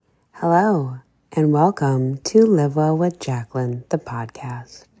Hello, and welcome to Live Well with Jacqueline, the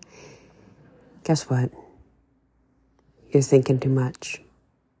podcast. Guess what? You're thinking too much.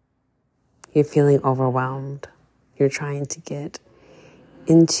 You're feeling overwhelmed. You're trying to get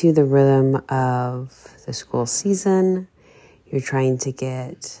into the rhythm of the school season. You're trying to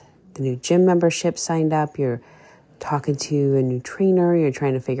get the new gym membership signed up. You're talking to a new trainer. You're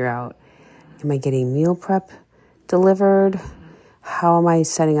trying to figure out, am I getting meal prep delivered? How am I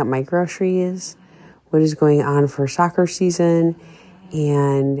setting up my groceries? What is going on for soccer season?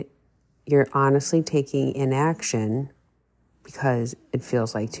 And you're honestly taking inaction because it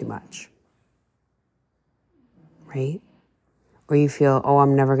feels like too much, right? Or you feel,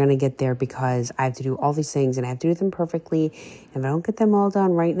 I'm never going to get there because I have to do all these things and I have to do them perfectly. And if I don't get them all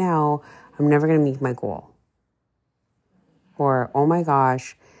done right now, I'm never going to meet my goal. Or, oh my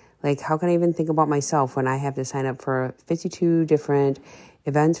gosh, how can I even think about myself when I have to sign up for 52 different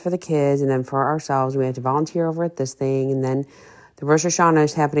events for the kids, and then for ourselves, we have to volunteer over at this thing, and then the Rosh Hashanah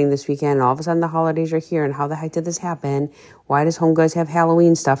is happening this weekend, and all of a sudden the holidays are here, and how the heck did this happen? Why does Home Goods have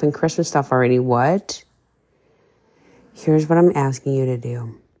Halloween stuff and Christmas stuff already? What? Here's what I'm asking you to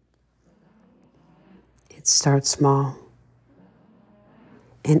do. It starts small.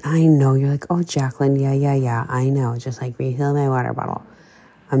 And I know you're like, oh, Jacqueline, yeah, I know. Just like refill my water bottle.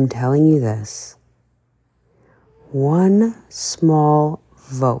 I'm telling you this. One small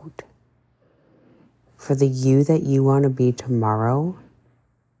vote for the you that you want to be tomorrow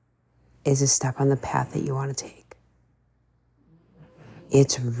is a step on the path that you want to take.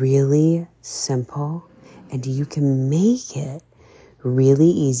 It's really simple, and you can make it really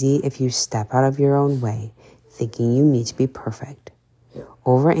easy if you step out of your own way, thinking you need to be perfect.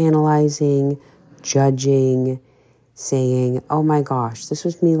 Overanalyzing, judging, saying, oh my gosh, this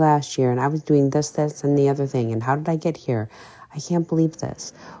was me last year and I was doing this, and the other thing. And how did I get here? I can't believe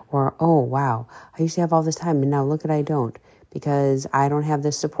this. Or, oh, wow, I used to have all this time and now look at I don't, because I don't have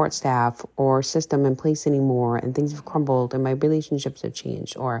this support staff or system in place anymore and things have crumbled and my relationships have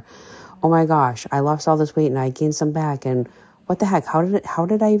changed. Or, oh my gosh, I lost all this weight and I gained some back, and what the heck? How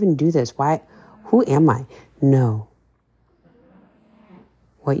did I even do this? Why? Who am I? No.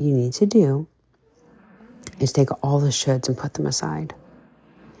 What you need to do is take all the shoulds and put them aside.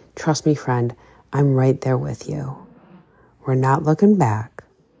 Trust me, friend, I'm right there with you. We're not looking back.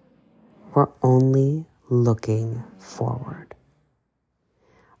 We're only looking forward.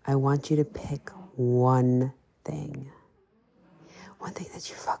 I want you to pick one thing that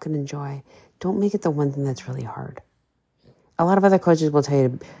you fucking enjoy. Don't make it the one thing that's really hard. A lot of other coaches will tell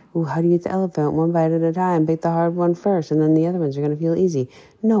you, how do you eat the elephant? One bite at a time. Pick the hard one first, and then the other ones are going to feel easy.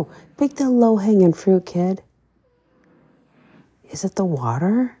 No, pick the low-hanging fruit, kid. Is it the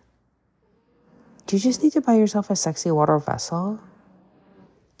water? Do you just need to buy yourself a sexy water vessel?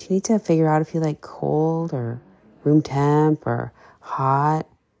 Do you need to figure out if you like cold or room temp or hot?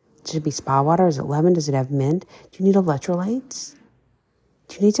 Should it be spa water? Is it lemon? Does it have mint? Do you need electrolytes?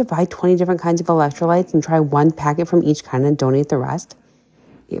 Do you need to buy 20 different kinds of electrolytes and try one packet from each kind and donate the rest?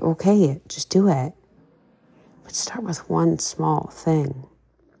 Okay, just do it. But start with one small thing.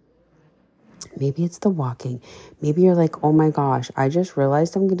 Maybe it's the walking. Maybe you're like, oh my gosh, I just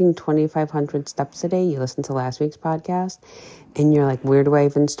realized I'm getting 2,500 steps a day. You listened to last week's podcast and you're like, where do I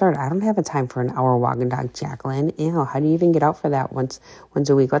even start? I don't have a time for an hour walking dog, Jacqueline. Ew, how do you even get out for that once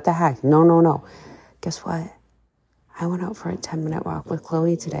a week? What the heck? No. Guess what? I went out for a 10-minute walk with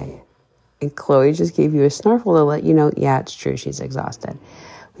Chloe today. And Chloe just gave you a snarfle to let you know, yeah, it's true. She's exhausted.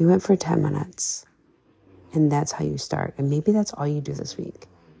 We went for 10 minutes. And that's how you start. And maybe that's all you do this week,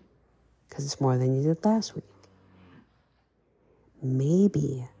 because it's more than you did last week.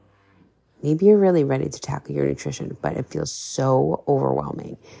 Maybe you're really ready to tackle your nutrition, but it feels so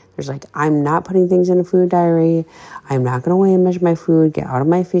overwhelming. There's I'm not putting things in a food diary. I'm not going to weigh and measure my food. Get out of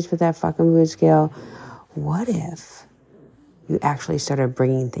my face with that fucking food scale. What if you actually started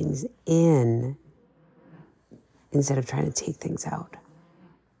bringing things in instead of trying to take things out?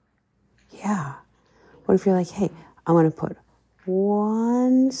 Yeah. What if you're like, hey, I'm going to put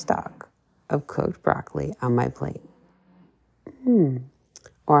one stalk of cooked broccoli on my plate.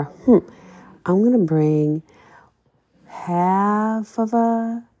 Or, I'm going to bring half of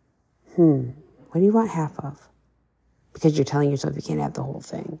a, what do you want half of? Because you're telling yourself you can't have the whole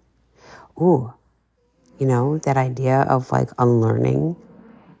thing. Ooh, that idea of unlearning.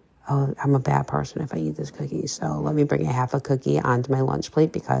 Oh, I'm a bad person if I eat this cookie. So let me bring a half a cookie onto my lunch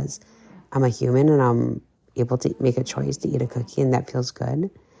plate because I'm a human and I'm able to make a choice to eat a cookie and that feels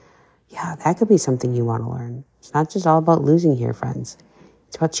good. Yeah, that could be something you want to learn. It's not just all about losing here, friends.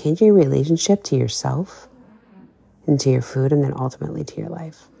 It's about changing your relationship to yourself and to your food and then ultimately to your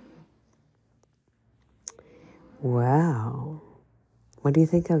life. Wow. What do you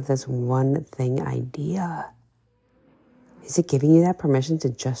think of this one thing idea? Is it giving you that permission to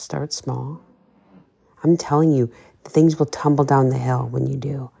just start small? I'm telling you, things will tumble down the hill when you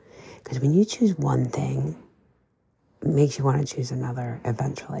do. Because when you choose one thing, it makes you want to choose another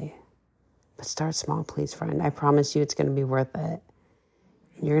eventually. But start small, please, friend. I promise you it's going to be worth it.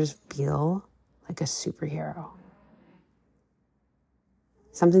 And you're going to feel like a superhero.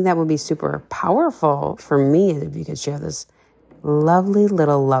 Something that would be super powerful for me is if you could share this lovely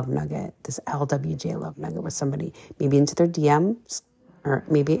little love nugget, this LWJ love nugget with somebody, maybe into their DMs or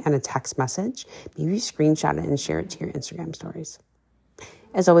maybe in a text message. Maybe you screenshot it and share it to your Instagram stories.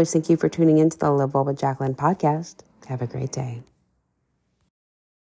 As always, thank you for tuning in to the Live Well with Jacqueline podcast. Have a great day.